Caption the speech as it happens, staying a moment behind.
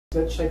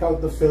Let's check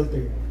out the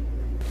filter.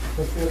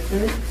 The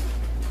filter.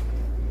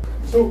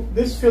 So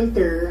this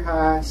filter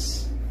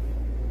has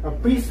a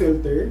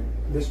pre-filter,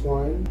 this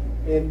one,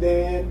 and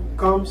then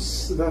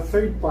comes the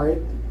third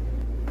part.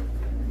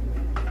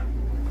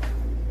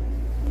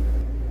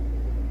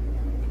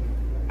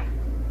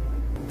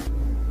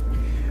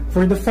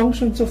 For the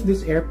functions of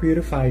this air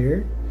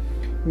purifier,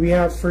 we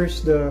have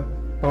first the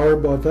power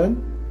button,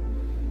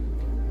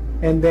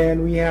 and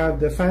then we have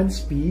the fan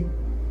speed,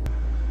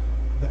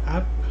 the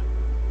app,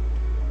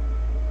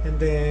 and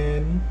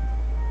then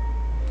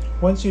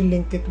once you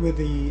link it with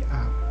the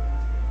app,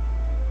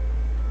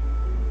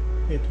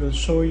 it will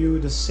show you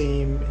the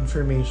same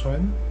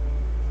information,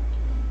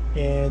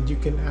 and you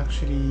can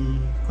actually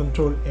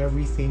control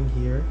everything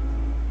here.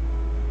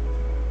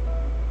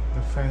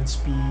 The fan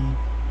speed,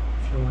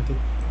 if you want it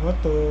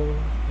auto,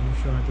 and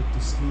if you want it to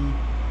sleep.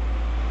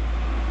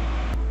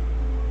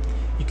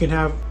 You can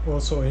have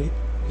also a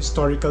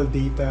historical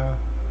data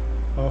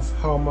of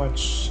how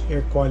much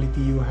air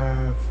quality you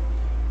have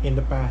in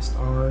the past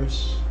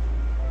hours.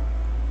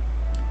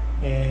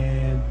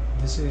 And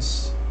this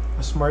is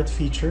a smart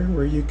feature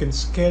where you can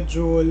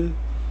schedule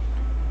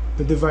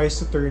the device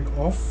to turn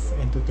off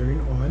and to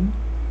turn on.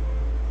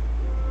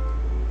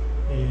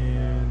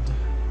 And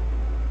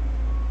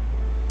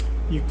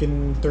you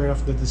can turn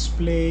off the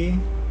display,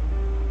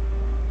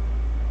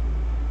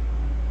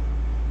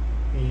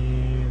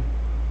 and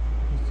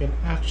you can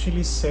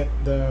actually set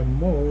the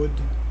mode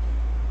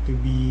to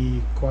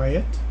be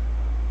quiet,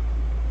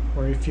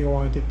 or if you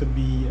want it to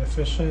be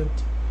efficient,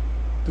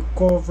 to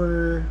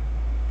cover,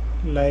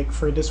 like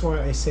for this one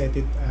I set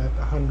it at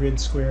 100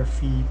 square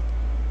feet,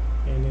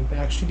 and it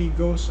actually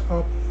goes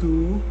up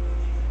to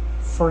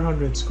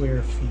 400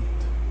 square feet.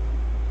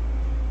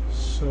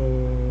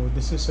 So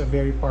this is a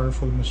very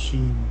powerful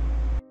machine.